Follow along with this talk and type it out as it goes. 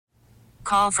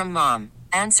Call from mom.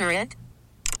 Answer it.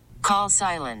 Call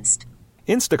silenced.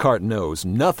 Instacart knows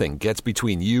nothing gets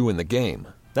between you and the game.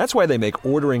 That's why they make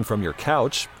ordering from your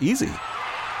couch easy.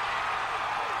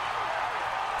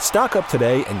 Stock up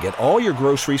today and get all your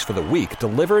groceries for the week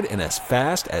delivered in as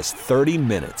fast as 30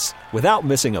 minutes without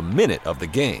missing a minute of the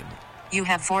game. You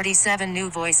have 47 new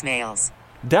voicemails.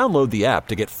 Download the app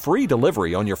to get free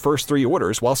delivery on your first 3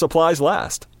 orders while supplies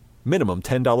last. Minimum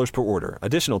 $10 per order.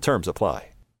 Additional terms apply.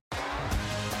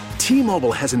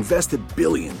 T-Mobile has invested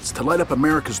billions to light up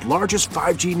America's largest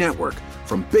 5G network,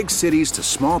 from big cities to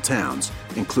small towns,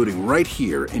 including right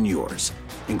here in yours.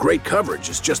 And great coverage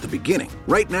is just the beginning.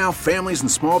 Right now, families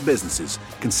and small businesses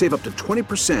can save up to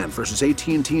 20% versus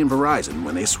AT&T and Verizon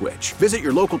when they switch. Visit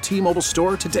your local T-Mobile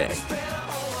store today.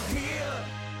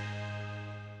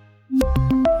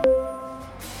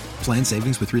 Plan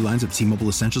savings with 3 lines of T-Mobile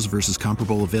Essentials versus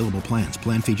comparable available plans.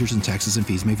 Plan features and taxes and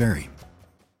fees may vary.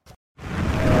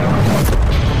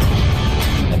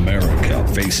 America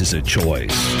faces a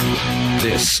choice.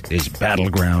 This is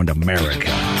Battleground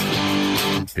America.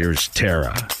 Here's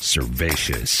Tara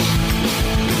Servatius.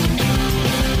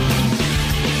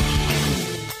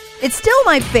 It's still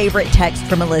my favorite text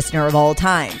from a listener of all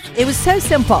time. It was so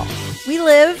simple. We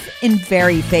live in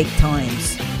very fake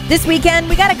times. This weekend,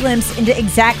 we got a glimpse into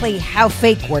exactly how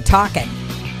fake we're talking.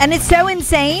 And it's so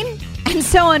insane and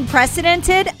so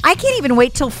unprecedented, I can't even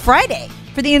wait till Friday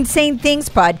for the Insane Things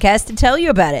podcast to tell you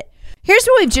about it. Here's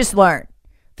what we've just learned.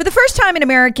 For the first time in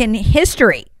American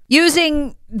history,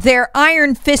 using their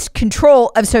iron fist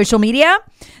control of social media,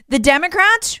 the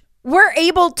Democrats were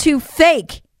able to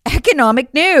fake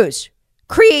economic news,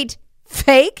 create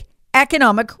fake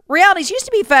economic realities. Used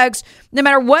to be, folks, no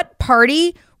matter what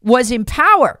party was in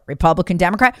power, Republican,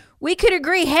 Democrat, we could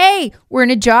agree, hey, we're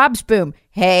in a jobs boom.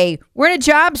 Hey, we're in a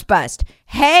jobs bust.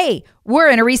 Hey, we're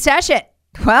in a recession.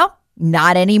 Well,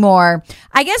 not anymore.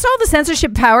 I guess all the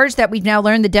censorship powers that we've now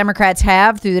learned the Democrats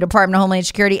have through the Department of Homeland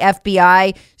Security,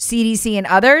 FBI, CDC, and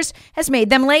others has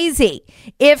made them lazy.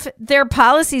 If their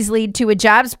policies lead to a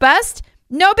jobs bust,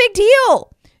 no big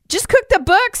deal. Just cook the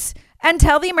books and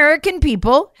tell the American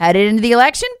people headed into the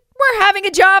election, we're having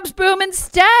a jobs boom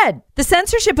instead. The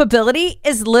censorship ability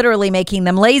is literally making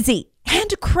them lazy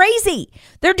and crazy.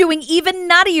 They're doing even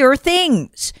nuttier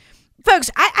things.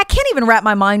 Folks, I can't even wrap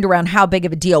my mind around how big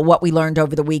of a deal what we learned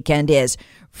over the weekend is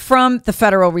from the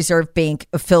Federal Reserve Bank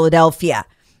of Philadelphia.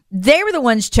 They were the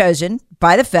ones chosen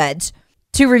by the feds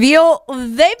to reveal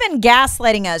they've been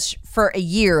gaslighting us for a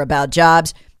year about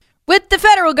jobs, with the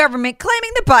federal government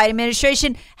claiming the Biden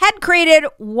administration had created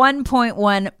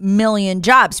 1.1 million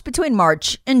jobs between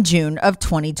March and June of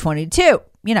 2022,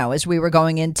 as we were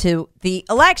going into the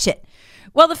election.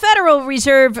 Well, the Federal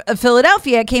Reserve of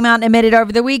Philadelphia came out and admitted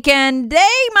over the weekend they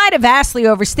might have vastly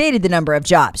overstated the number of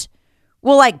jobs.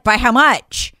 Well, like, by how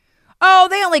much? Oh,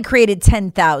 they only created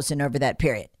 10,000 over that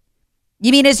period.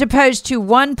 You mean as opposed to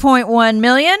 1.1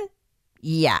 million?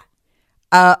 Yeah.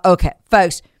 Okay,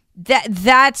 folks.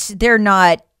 They're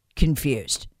not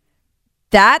confused.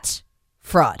 That's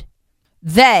fraud.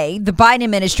 They, the Biden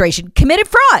administration, committed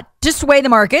fraud to sway the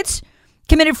markets,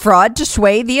 committed fraud to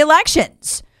sway the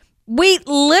elections. We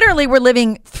literally were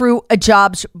living through a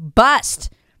jobs bust.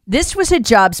 This was a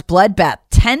jobs bloodbath.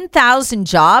 10,000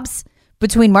 jobs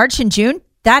between March and June.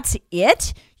 That's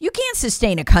it? You can't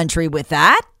sustain a country with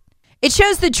that. It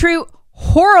shows the true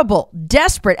horrible,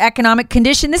 desperate economic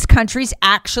condition this country's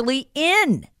actually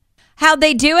in. How'd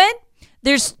they do it?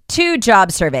 There's 2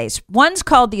 job surveys. One's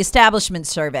called the Establishment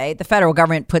Survey. The federal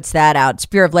government puts that out. It's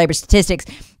Bureau of Labor Statistics.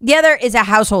 The other is a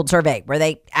household survey where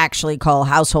they actually call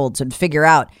households and figure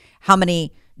out how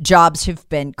many jobs have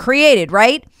been created,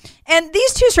 right? And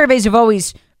these 2 surveys have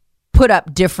always put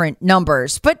up different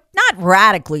numbers, but not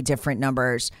radically different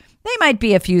numbers. They might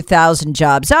be a few thousand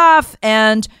jobs off,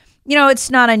 and it's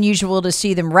not unusual to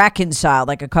see them reconcile.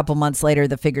 Like a couple months later,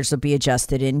 the figures will be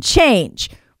adjusted and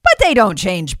change. But they don't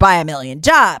change by a million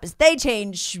jobs. They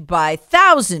change by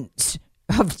thousands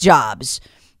of jobs,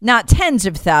 not tens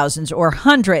of thousands or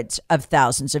hundreds of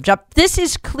thousands of jobs. This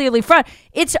is clearly fraud.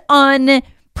 It's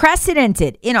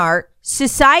unprecedented in our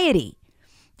society.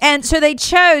 And so they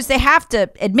have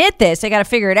to admit this. They got to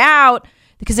figure it out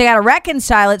because they got to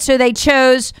reconcile it. So they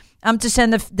chose to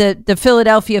send the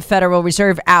Philadelphia Federal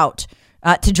Reserve out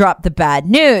to drop the bad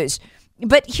news.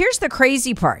 But here's the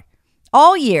crazy part.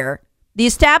 All year, the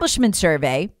Establishment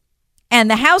Survey and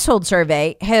the Household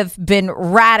Survey have been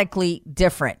radically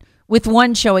different, with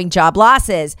one showing job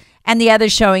losses and the other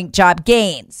showing job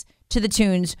gains to the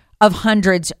tunes of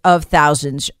hundreds of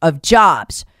thousands of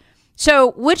jobs.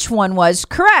 So which one was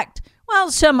correct? Well,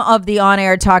 some of the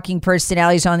on-air talking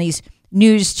personalities on these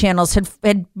news channels had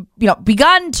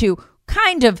begun to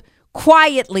kind of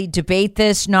quietly debate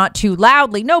this, not too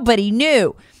loudly. Nobody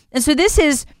knew. And so this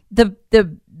is the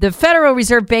Federal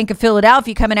Reserve Bank of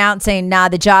Philadelphia coming out and saying, nah,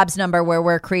 the jobs number where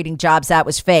we're creating jobs, that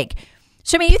was fake.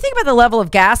 So, I mean, you think about the level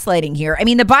of gaslighting here. I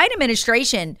mean, the Biden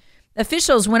administration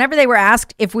officials, whenever they were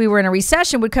asked if we were in a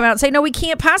recession, would come out and say, no, we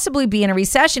can't possibly be in a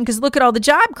recession because look at all the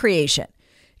job creation.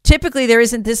 Typically, there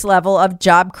isn't this level of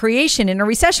job creation in a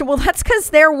recession. Well, that's because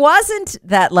there wasn't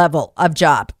that level of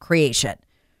job creation.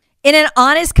 In an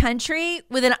honest country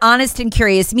with an honest and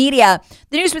curious media,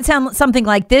 the news would sound something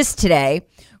like this today.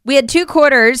 We had 2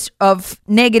 quarters of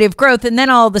negative growth, and then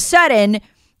all of a sudden,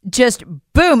 just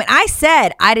boom. And I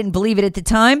said, I didn't believe it at the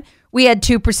time. We had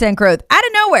 2% growth out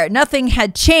of nowhere. Nothing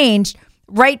had changed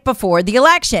right before the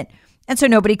election. And so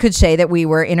nobody could say that we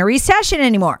were in a recession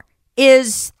anymore.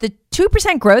 Is the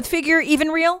 2% growth figure even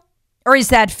real? Or is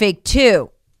that fake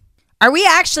too? Are we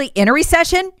actually in a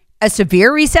recession? A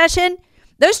severe recession?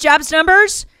 Those jobs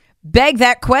numbers beg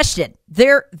that question.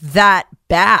 They're that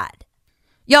bad.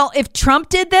 Y'all, if Trump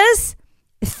did this,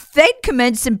 they'd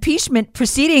commence impeachment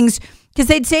proceedings because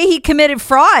they'd say he committed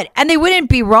fraud, and they wouldn't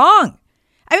be wrong.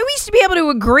 I mean, we used to be able to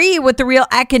agree what the real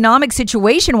economic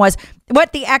situation was,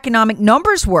 what the economic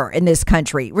numbers were in this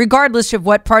country, regardless of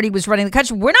what party was running the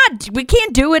country. We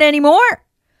can't do it anymore.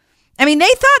 I mean,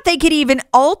 they thought they could even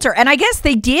alter, and I guess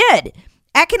they did,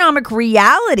 economic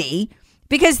reality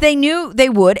because they knew they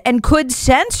would and could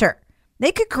censor.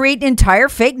 They could create an entire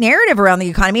fake narrative around the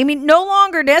economy. I mean, no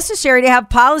longer necessary to have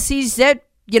policies that,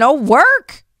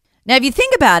 work. Now, if you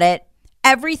think about it,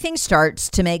 everything starts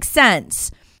to make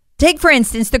sense. Take, for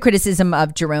instance, the criticism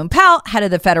of Jerome Powell, head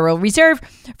of the Federal Reserve,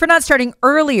 for not starting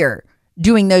earlier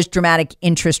doing those dramatic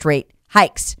interest rate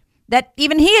hikes that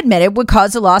even he admitted would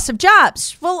cause a loss of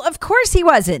jobs. Well, of course he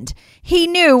wasn't. He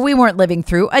knew we weren't living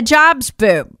through a jobs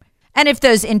boom. And if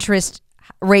those interest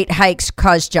rate hikes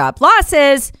caused job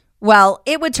losses, well,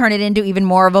 it would turn it into even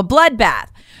more of a bloodbath,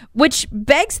 which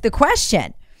begs the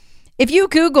question. If you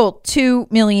Google 2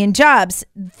 million jobs,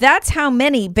 that's how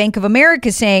many Bank of America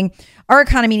is saying our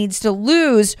economy needs to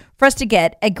lose for us to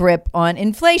get a grip on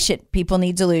inflation. People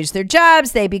need to lose their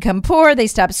jobs. They become poor. They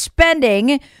stop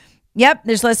spending. Yep,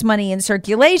 there's less money in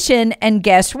circulation. And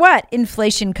guess what?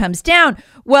 Inflation comes down.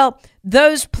 Well,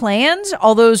 those plans,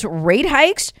 all those rate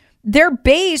hikes, they're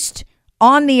based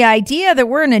on the idea that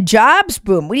we're in a jobs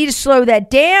boom. We need to slow that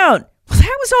down. Well,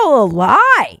 that was all a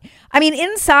lie. I mean,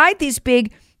 inside these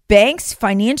big banks,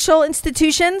 financial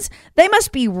institutions, they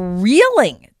must be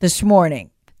reeling this morning.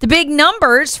 The big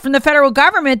numbers from the federal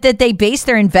government that they base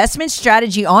their investment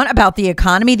strategy on about the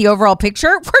economy, the overall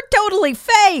picture, were totally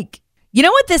fake. You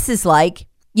know what this is like?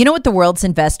 You know what the world's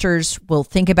investors will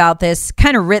think about this,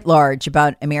 kind of writ large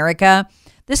about America?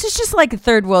 This is just like a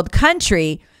third world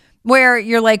country where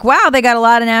you're like, wow, they got a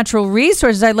lot of natural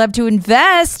resources. I'd love to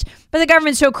invest, but the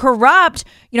government's so corrupt.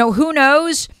 Who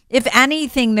knows if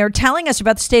anything they're telling us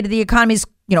about the state of the economy is,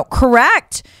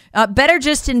 correct. Better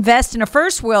just invest in a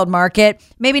first world market.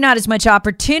 Maybe not as much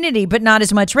opportunity, but not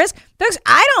as much risk. Folks,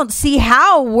 I don't see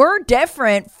how we're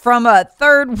different from a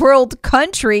third world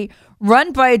country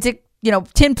run by a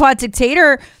tin pot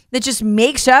dictator that just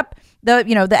makes up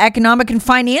the economic and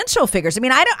financial figures. I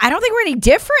mean, I don't think we're any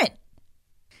different.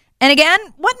 And again,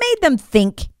 what made them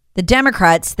think, the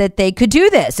Democrats, that they could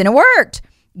do this? And it worked.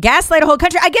 Gaslight a whole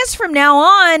country. I guess from now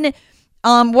on,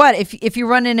 if you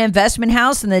run an investment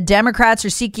house and the Democrats are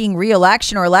seeking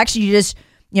re-election or election, you just,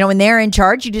 when they're in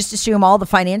charge, you just assume all the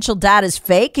financial data is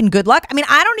fake and good luck. I mean,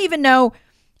 I don't even know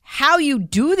how you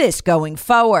do this going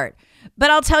forward. But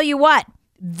I'll tell you what,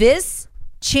 this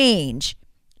change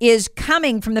is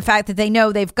coming from the fact that they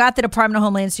know they've got the Department of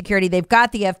Homeland Security, they've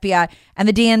got the FBI, and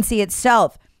the DNC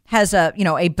itself has a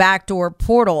backdoor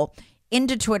portal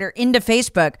into Twitter, into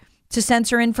Facebook to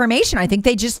censor information. I think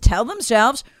they just tell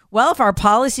themselves, well, if our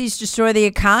policies destroy the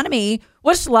economy,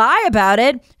 we'll just lie about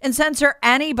it and censor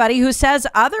anybody who says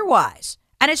otherwise.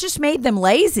 And it's just made them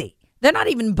lazy. They're not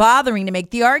even bothering to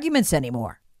make the arguments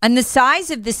anymore. And the size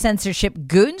of the censorship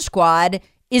goon squad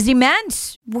is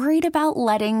immense. Worried about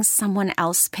letting someone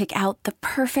else pick out the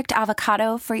perfect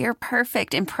avocado for your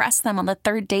perfect impress them on the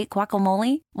third date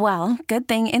guacamole? Well, good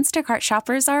thing Instacart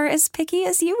shoppers are as picky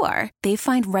as you are. They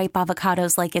find ripe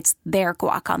avocados like it's their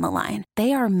guac on the line.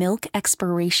 They are milk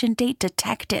expiration date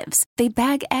detectives. They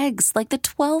bag eggs like the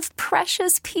 12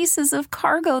 precious pieces of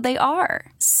cargo they are.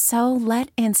 So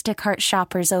let Instacart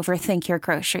shoppers overthink your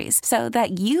groceries so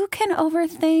that you can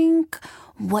overthink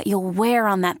what you'll wear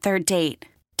on that third date.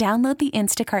 Download the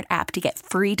Instacart app to get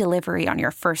free delivery on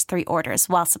your first 3 orders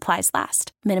while supplies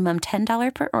last. Minimum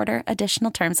 $10 per order.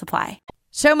 Additional terms apply.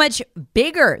 So much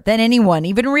bigger than anyone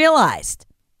even realized.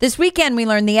 This weekend, we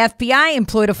learned the FBI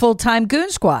employed a full-time goon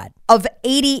squad of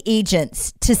 80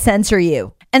 agents to censor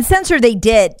you. And censor they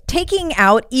did, taking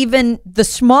out even the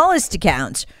smallest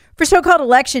accounts for so-called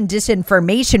election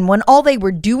disinformation when all they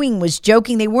were doing was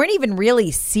joking. They weren't even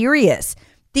really serious.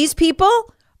 These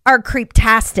people are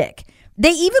creeptastic.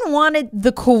 They even wanted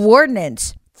the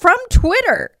coordinates from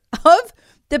Twitter of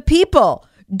the people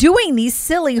doing these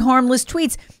silly, harmless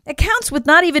tweets, accounts with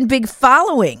not even big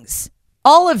followings.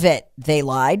 All of it, they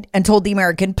lied and told the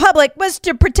American public, was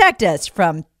to protect us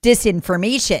from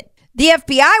disinformation. The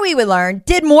FBI, we would learn,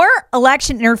 did more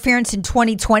election interference in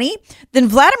 2020 than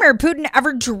Vladimir Putin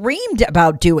ever dreamed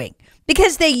about doing,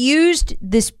 because they used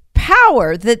this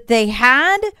power that they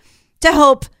had to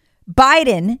help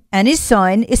Biden and his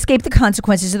son escape the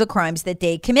consequences of the crimes that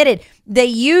they committed. They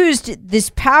used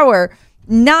this power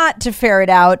not to ferret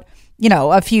out,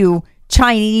 a few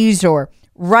Chinese or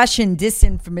Russian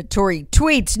disinformatory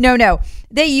tweets. No.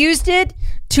 They used it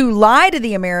to lie to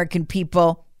the American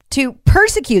people, to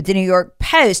persecute the New York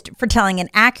Post for telling an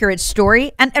accurate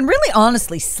story, and really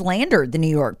honestly slander the New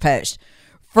York Post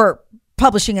for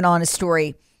publishing an honest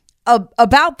story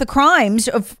about the crimes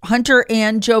of Hunter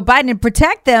and Joe Biden, and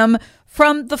protect them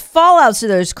from the fallouts of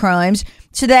those crimes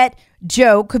so that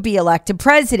Joe could be elected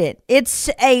president. It's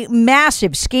a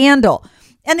massive scandal.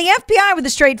 And the FBI with a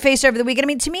straight face over the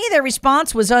weekend, to me, their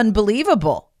response was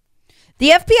unbelievable. The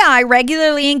FBI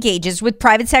regularly engages with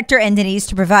private sector entities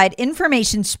to provide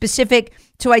information specific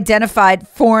to identified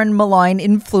foreign malign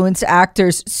influence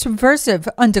actors' subversive,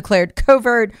 undeclared,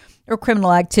 covert, or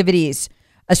criminal activities,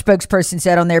 a spokesperson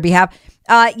said on their behalf.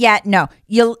 No.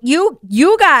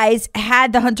 You guys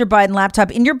had the Hunter Biden laptop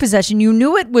in your possession. You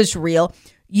knew it was real.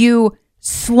 You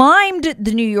slimed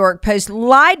the New York Post,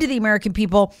 lied to the American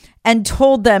people, and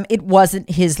told them it wasn't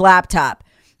his laptop.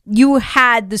 You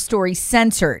had the story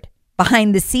censored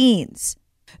behind the scenes.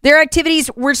 Their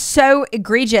activities were so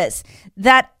egregious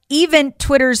that even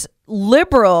Twitter's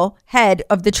liberal head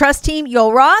of the trust team,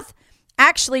 Yoel Roth,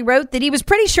 actually wrote that he was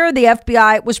pretty sure the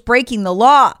FBI was breaking the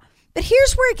law. But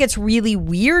here's where it gets really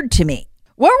weird to me.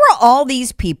 What were all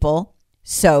these people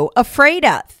so afraid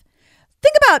of?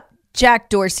 Think about Jack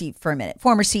Dorsey for a minute,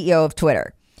 former CEO of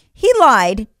Twitter. He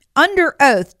lied under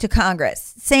oath to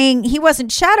Congress, saying he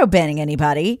wasn't shadow banning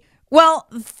anybody. Well,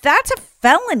 that's a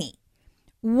felony.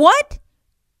 What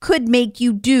could make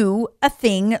you do a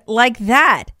thing like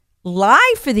that?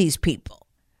 Lie for these people.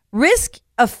 Risk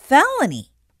a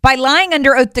felony by lying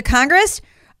under oath to Congress?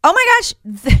 Oh my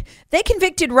gosh, they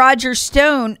convicted Roger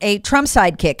Stone, a Trump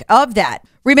sidekick, of that.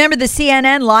 Remember the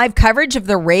CNN live coverage of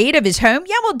the raid of his home?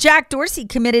 Yeah, well, Jack Dorsey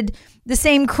committed the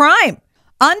same crime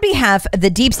on behalf of the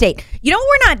deep state. You know what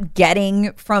we're not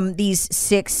getting from these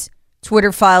 6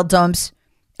 Twitter file dumps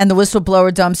and the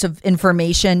whistleblower dumps of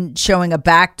information showing a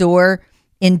backdoor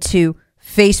into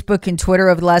Facebook and Twitter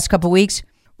over the last couple of weeks,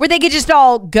 where they could just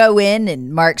all go in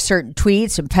and mark certain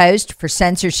tweets and post for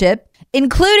censorship,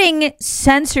 including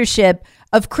censorship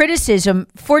of criticism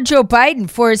for Joe Biden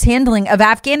for his handling of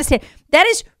Afghanistan. That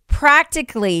is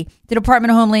practically the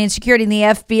Department of Homeland Security and the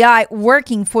FBI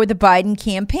working for the Biden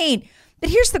campaign. But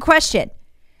here's the question.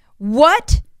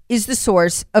 What is the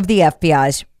source of the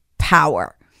FBI's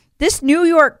power? This New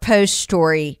York Post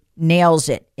story nails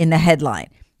it in the headline.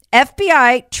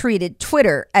 FBI treated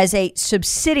Twitter as a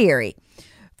subsidiary,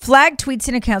 flagged tweets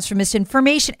and accounts for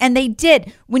misinformation. And they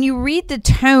did. When you read the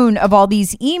tone of all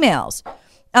these emails,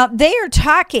 they are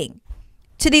talking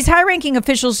to these high-ranking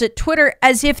officials at Twitter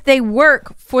as if they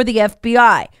work for the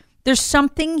FBI. There's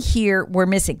something here we're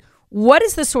missing. What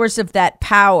is the source of that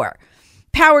power?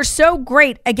 Power so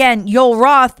great, again, Yoel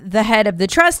Roth, the head of the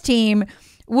trust team,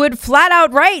 would flat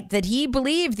out write that he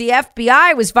believed the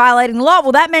FBI was violating the law.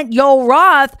 Well, that meant Yoel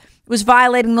Roth was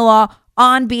violating the law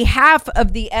on behalf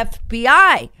of the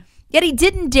FBI. Yet he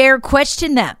didn't dare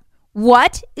question them.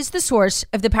 What is the source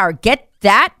of the power? Get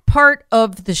that part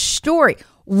of the story.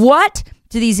 What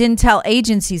do these intel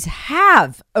agencies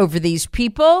have over these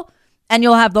people? And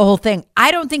you'll have the whole thing.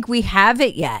 I don't think we have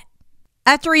it yet.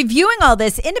 After reviewing all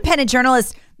this, independent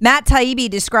journalist Matt Taibbi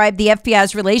described the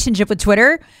FBI's relationship with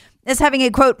Twitter as having a,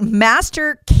 quote,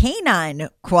 master canine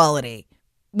quality,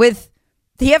 with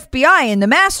the FBI in the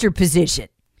master position.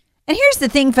 And here's the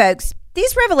thing, folks.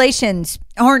 These revelations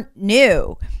aren't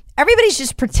new. Everybody's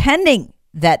just pretending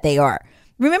that they are.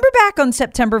 Remember back on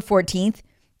September 14th,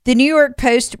 the New York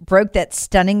Post broke that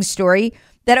stunning story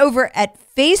that over at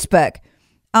Facebook,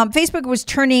 Facebook was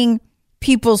turning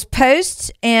people's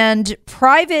posts and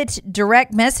private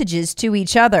direct messages to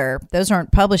each other. Those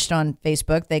aren't published on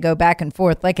Facebook. They go back and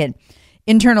forth like an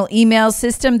internal email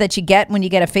system that you get when you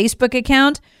get a Facebook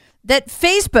account, that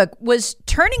Facebook was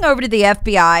turning over to the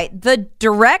FBI the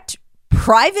direct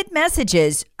private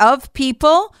messages of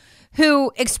people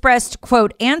who expressed,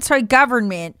 quote,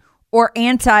 anti-government or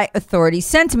anti-authority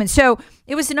sentiment. So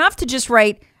it was enough to just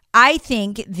write, I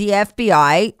think the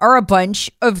FBI are a bunch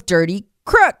of dirty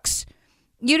crooks.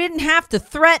 You didn't have to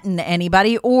threaten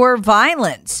anybody or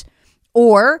violence,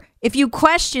 or if you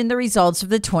question the results of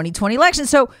the 2020 election.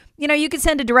 So, you could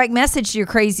send a direct message to your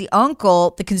crazy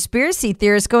uncle, the conspiracy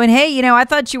theorist, going, hey, I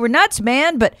thought you were nuts,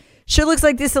 man, but sure looks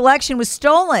like this election was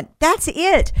stolen. That's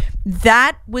it.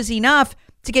 That was enough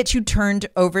to get you turned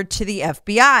over to the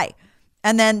FBI.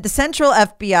 And then the Central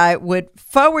FBI would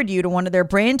forward you to one of their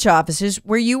branch offices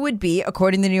where you would be,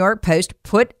 according to the New York Post,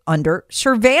 put under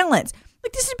surveillance.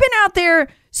 Like, this has been out there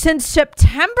since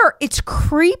September. It's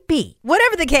creepy.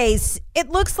 Whatever the case, it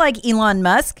looks like Elon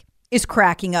Musk is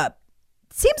cracking up.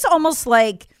 Seems almost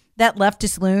like that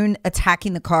leftist loon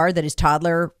attacking the car that his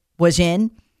toddler was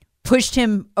in pushed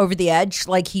him over the edge,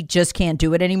 like he just can't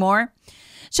do it anymore.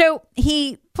 So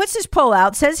he puts his poll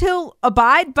out, says he'll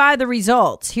abide by the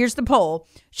results. Here's the poll.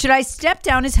 Should I step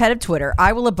down as head of Twitter?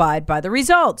 I will abide by the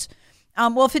results.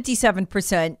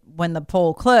 57% when the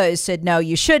poll closed said, no,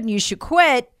 you shouldn't. You should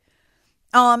quit.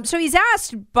 So he's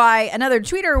asked by another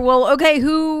tweeter, well, okay,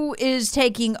 who is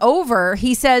taking over?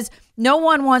 He says, no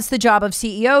one wants the job of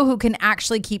CEO who can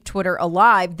actually keep Twitter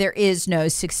alive. There is no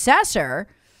successor.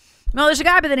 Well, there's a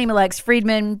guy by the name of Lex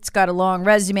Friedman. It's got a long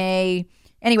resume.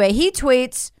 Anyway, he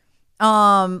tweets,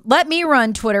 let me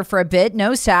run Twitter for a bit.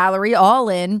 No salary, all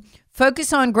in.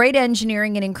 Focus on great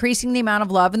engineering and increasing the amount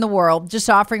of love in the world. Just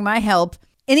offering my help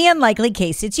in the unlikely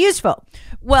case it's useful.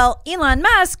 Well, Elon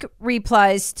Musk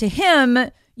replies to him,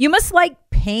 you must like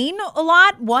pain a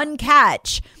lot. One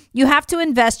catch. You have to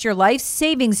invest your life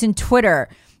savings in Twitter.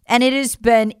 And it has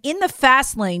been in the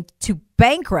fast lane to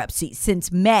bankruptcy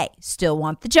since May. Still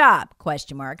want the job? ?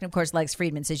 And of course, Lex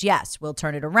Friedman says, yes, we'll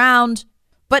turn it around.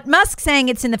 But Musk saying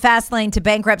it's in the fast lane to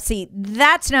bankruptcy,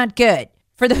 that's not good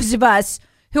for those of us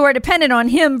who are dependent on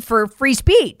him for free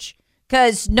speech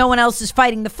because no one else is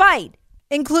fighting the fight,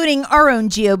 including our own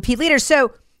GOP leaders.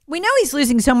 So we know he's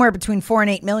losing somewhere between $4 and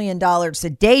 $8 million a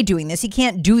day doing this. He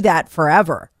can't do that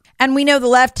forever. And we know the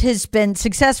left has been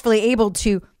successfully able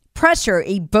to pressure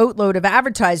a boatload of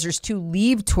advertisers to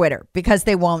leave Twitter because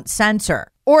they won't censor,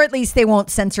 or at least they won't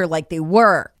censor like they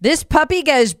were. This puppy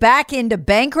goes back into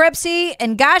bankruptcy,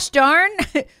 and gosh darn,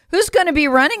 who's going to be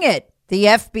running it? The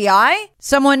FBI?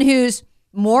 Someone who's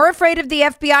more afraid of the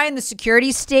FBI and the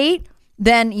security state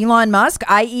than Elon Musk,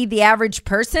 i.e. the average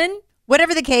person?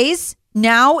 Whatever the case,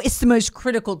 now is the most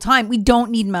critical time. We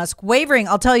don't need Musk wavering.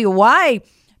 I'll tell you why.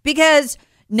 Because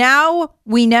now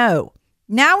we know.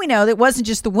 Now we know that it wasn't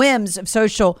just the whims of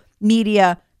social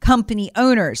media company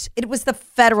owners. It was the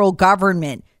federal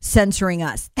government censoring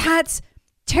us. That's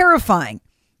terrifying.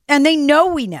 And they know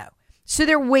we know. So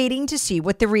they're waiting to see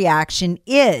what the reaction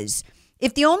is.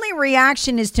 If the only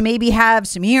reaction is to maybe have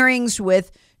some hearings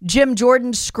with Jim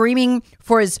Jordan screaming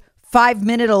for his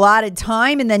 5-minute allotted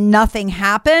time and then nothing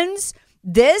happens,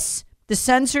 the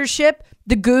censorship,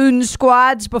 the goon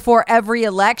squads before every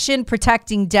election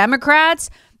protecting Democrats,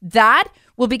 that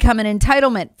will become an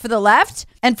entitlement for the left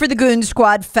and for the goon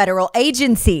squad federal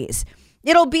agencies.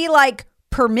 It'll be like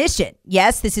permission.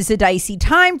 Yes, this is a dicey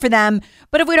time for them,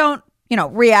 but if we don't,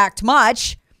 react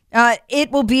much,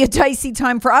 it will be a dicey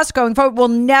time for us going forward. We'll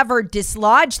never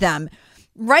dislodge them.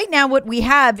 Right now, what we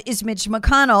have is Mitch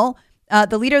McConnell,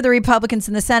 the leader of the Republicans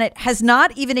in the Senate, has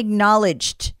not even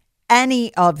acknowledged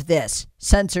any of this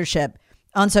censorship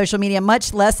on social media,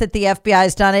 much less that the FBI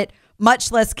has done it,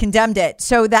 much less condemned it.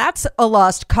 So that's a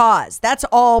lost cause. That's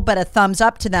all but a thumbs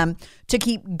up to them to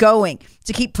keep going,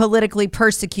 to keep politically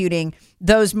persecuting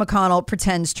those McConnell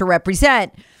pretends to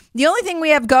represent. The only thing we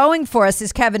have going for us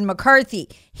is Kevin McCarthy.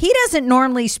 He doesn't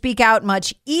normally speak out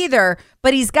much either,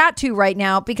 but he's got to right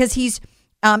now because he's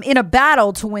in a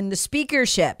battle to win the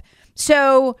speakership.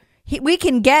 So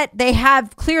they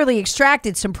have clearly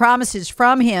extracted some promises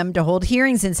from him to hold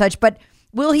hearings and such, but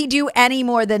will he do any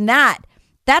more than that?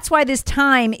 That's why this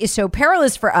time is so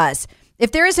perilous for us.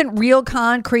 If there isn't real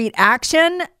concrete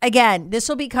action, again, this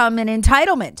will become an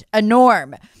entitlement, a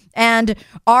norm. And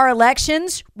our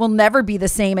elections will never be the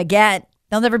same again.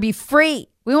 They'll never be free.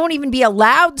 We won't even be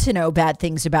allowed to know bad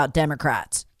things about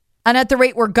Democrats. And at the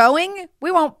rate we're going,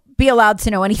 we won't be allowed to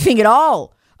know anything at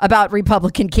all about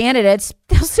Republican candidates.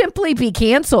 They'll simply be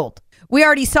canceled. We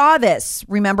already saw this,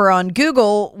 remember, on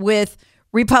Google with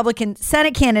Republican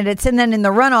Senate candidates, and then in the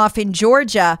runoff in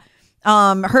Georgia,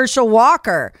 Herschel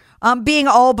Walker being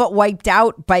all but wiped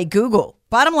out by Google.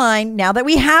 Bottom line, now that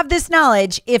we have this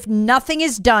knowledge, if nothing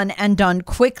is done and done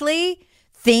quickly,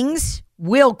 things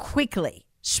will quickly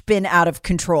spin out of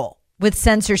control with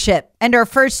censorship. And our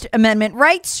First Amendment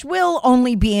rights will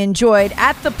only be enjoyed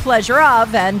at the pleasure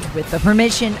of and with the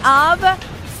permission of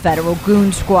federal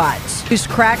goon squads, whose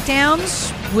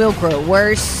crackdowns will grow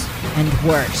worse and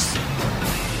worse.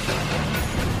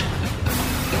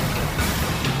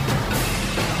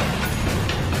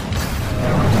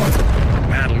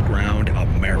 Battleground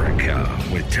America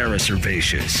with Tara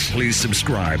Servatius. Please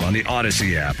subscribe on the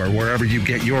Odyssey app or wherever you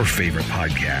get your favorite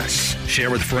podcasts.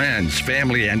 Share with friends,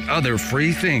 family, and other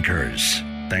free thinkers.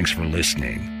 Thanks for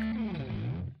listening.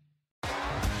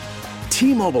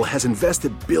 T-Mobile has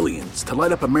invested billions to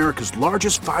light up America's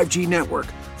largest 5G network,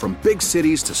 from big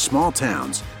cities to small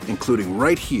towns, including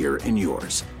right here in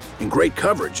yours. And great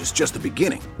coverage is just the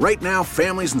beginning. Right now,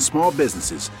 families and small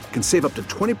businesses can save up to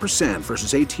 20%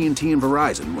 versus AT&T and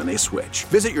Verizon when they switch.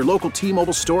 Visit your local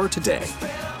T-Mobile store today.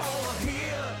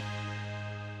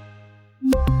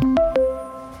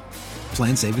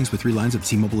 Plan savings with 3 lines of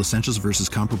T-Mobile Essentials versus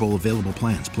comparable available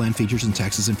plans. Plan features and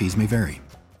taxes and fees may vary.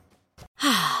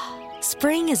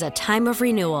 Spring is a time of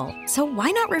renewal, so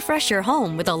why not refresh your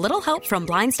home with a little help from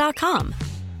Blinds.com?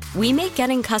 We make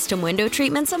getting custom window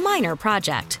treatments a minor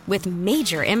project with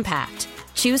major impact.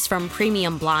 Choose from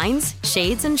premium blinds,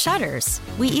 shades, and shutters.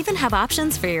 We even have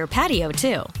options for your patio,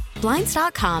 too.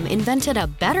 Blinds.com invented a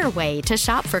better way to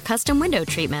shop for custom window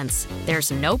treatments. There's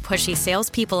no pushy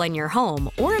salespeople in your home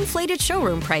or inflated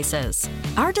showroom prices.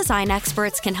 Our design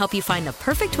experts can help you find the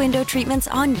perfect window treatments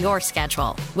on your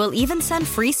schedule. We'll even send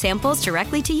free samples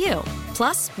directly to you.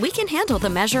 Plus, we can handle the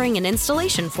measuring and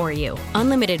installation for you.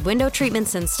 Unlimited window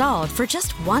treatments installed for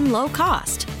just one low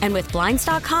cost. And with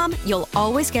Blinds.com, you'll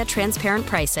always get transparent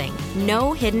pricing.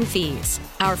 No hidden fees.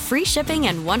 Our free shipping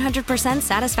and 100%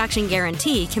 satisfaction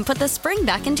guarantee can put the spring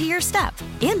back into your step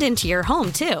and into your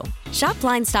home, too. Shop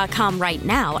Blinds.com right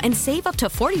now and save up to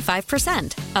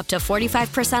 45%. Up to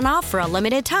 45% off for a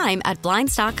limited time at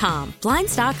Blinds.com.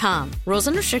 Blinds.com. Rules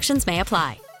and restrictions may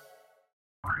apply.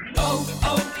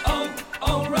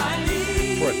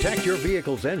 O'Reilly. Protect your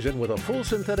vehicle's engine with a full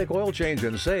synthetic oil change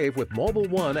and save with Mobil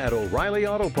 1 at O'Reilly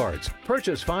Auto Parts.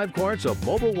 Purchase 5 quarts of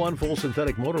Mobil 1 full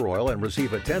synthetic motor oil and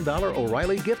receive a $10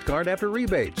 O'Reilly gift card after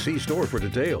rebate. See store for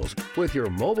details. With your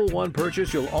Mobil 1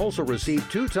 purchase, you'll also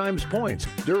receive 2 times points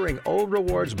during O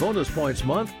Rewards Bonus Points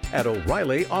Month at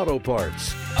O'Reilly Auto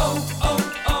Parts.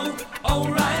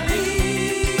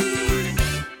 O'Reilly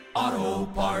Auto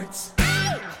Parts.